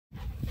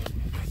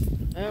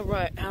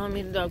Alright,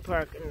 Alameda Dog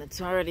Park, and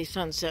it's already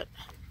sunset.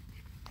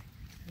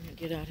 I'm gonna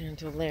get out here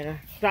until later.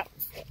 Stop!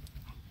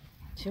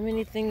 Too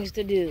many things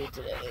to do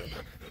today.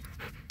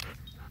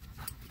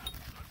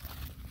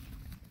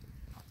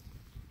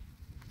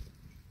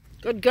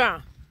 Good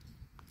girl.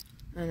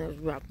 And there's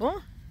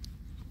Rebel.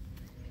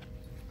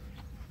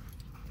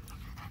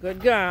 Good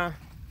girl.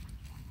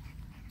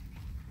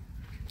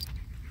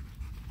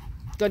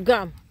 Good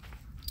girl.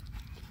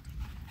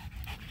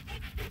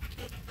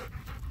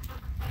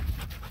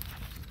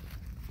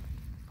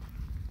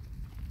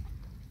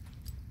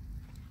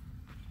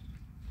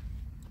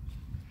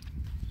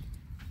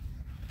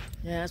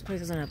 Yeah, this place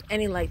doesn't have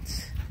any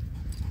lights.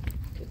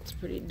 It's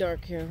pretty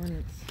dark here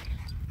when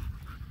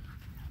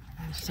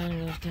the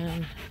sun goes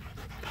down.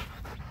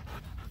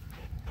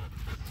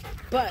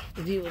 But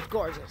the view is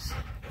gorgeous.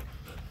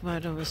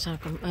 Right over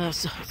Sacramento, I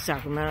said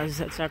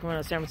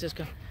Sacramento, San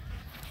Francisco.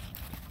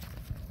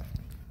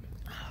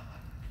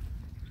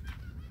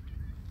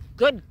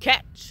 Good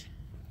catch.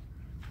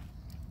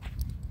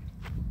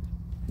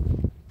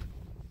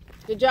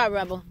 Good job,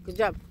 Rebel. Good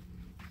job.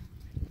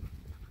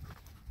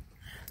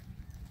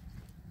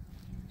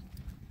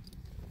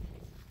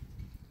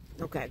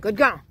 Okay, good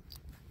girl.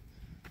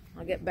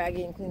 I'll get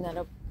baggy and clean that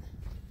up.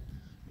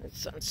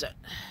 It's sunset.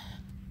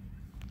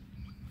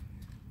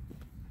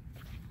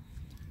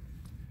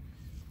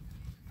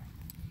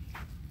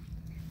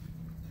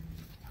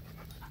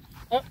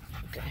 Oh,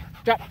 okay.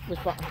 Drop this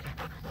ball. Okay.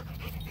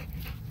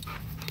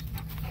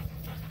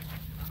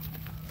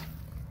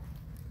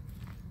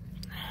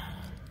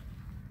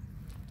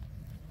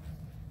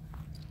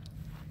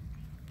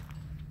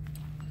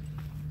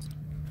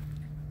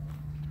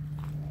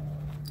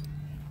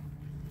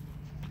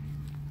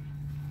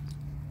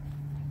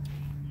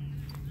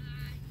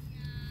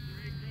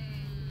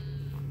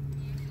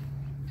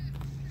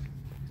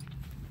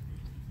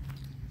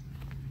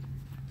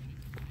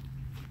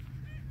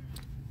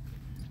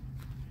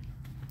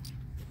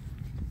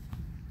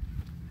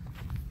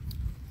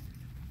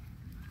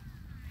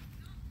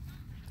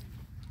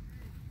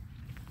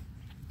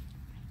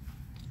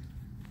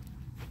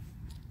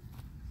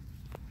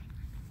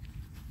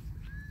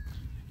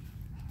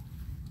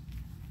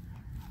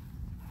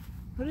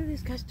 What are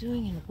these guys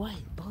doing in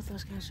white? Both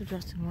those guys are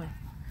dressed in white.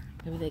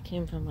 Maybe they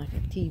came from like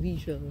a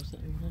TV show or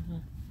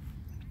something.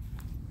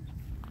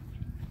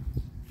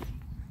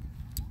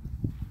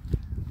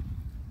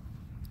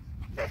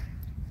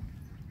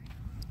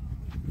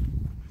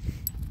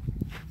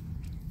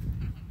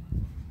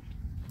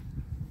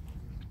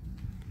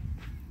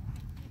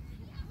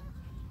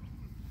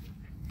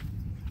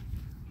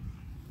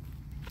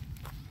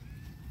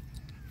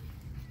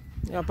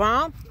 Your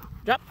bomb?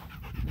 Drop.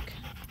 Okay.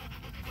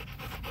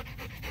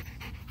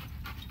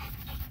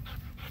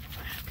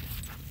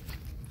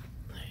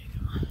 There you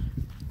go.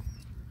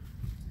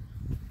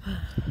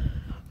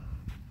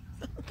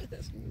 Look at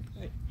this new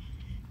plate.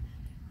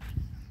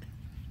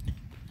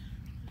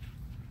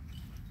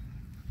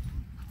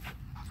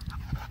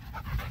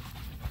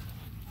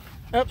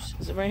 Oops,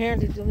 is it right here?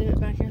 Did you leave it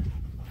back here?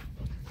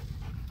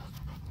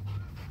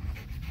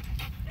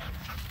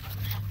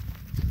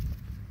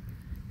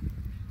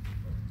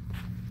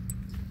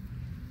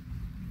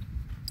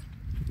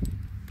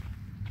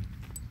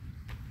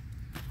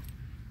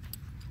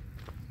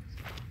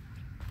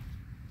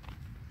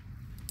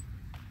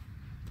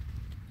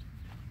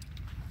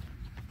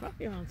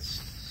 Probably around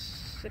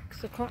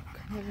 6 o'clock,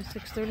 maybe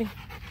 6:30.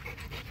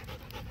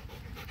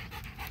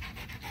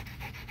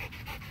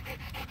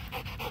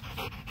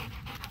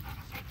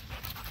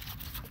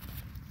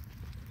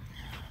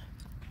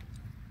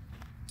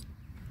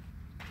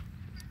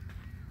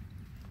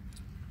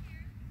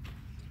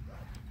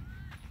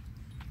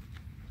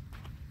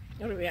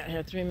 What are we at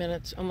here? 3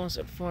 minutes, almost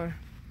at 4.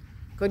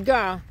 Good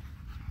girl.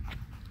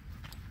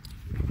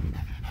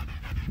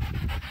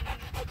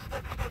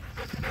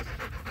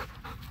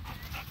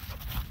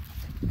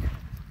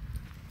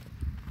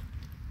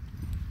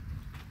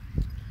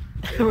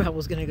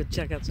 Rebel's gonna go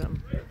check out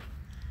something.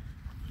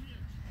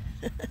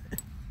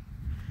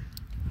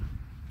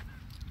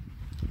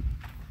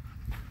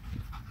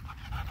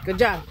 Good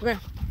job. Come here.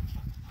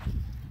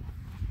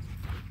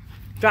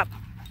 Drop.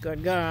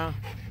 Good girl.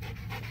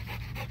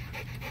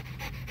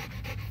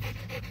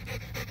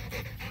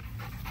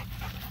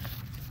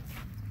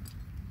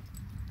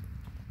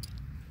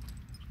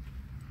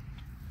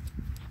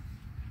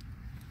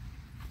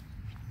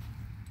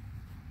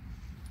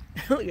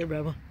 Look at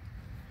Rebel.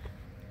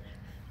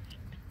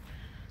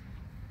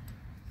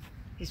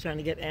 He's trying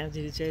to get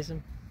Angie to chase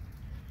him.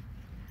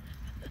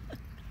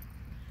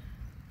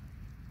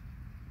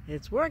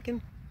 It's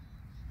working.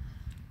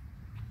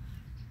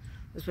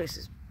 This place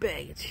is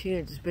big. It's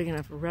huge. It's big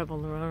enough for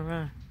Rebel to run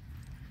around.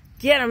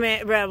 Get him,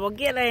 Rebel.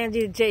 Get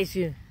Angie to chase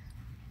you.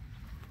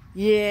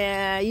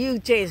 Yeah, you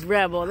chase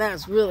Rebel.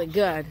 That's really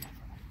good.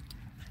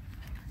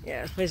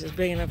 Yeah, this place is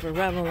big enough for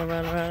Rebel to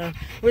run around.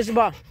 Where's the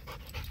ball?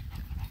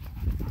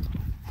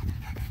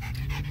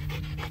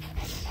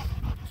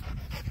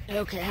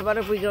 Okay, how about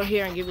if we go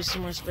here and give you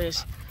some more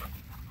space?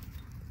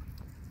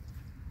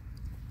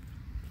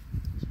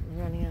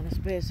 of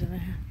space in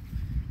there.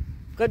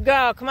 Good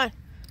girl, come on.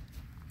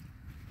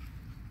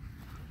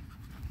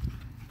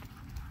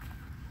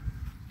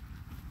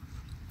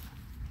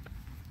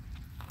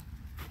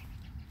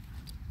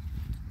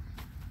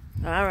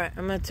 All right,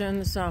 I'm gonna turn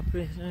this off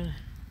pretty soon.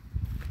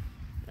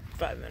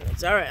 5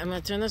 minutes. All right, I'm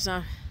gonna turn this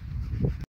on.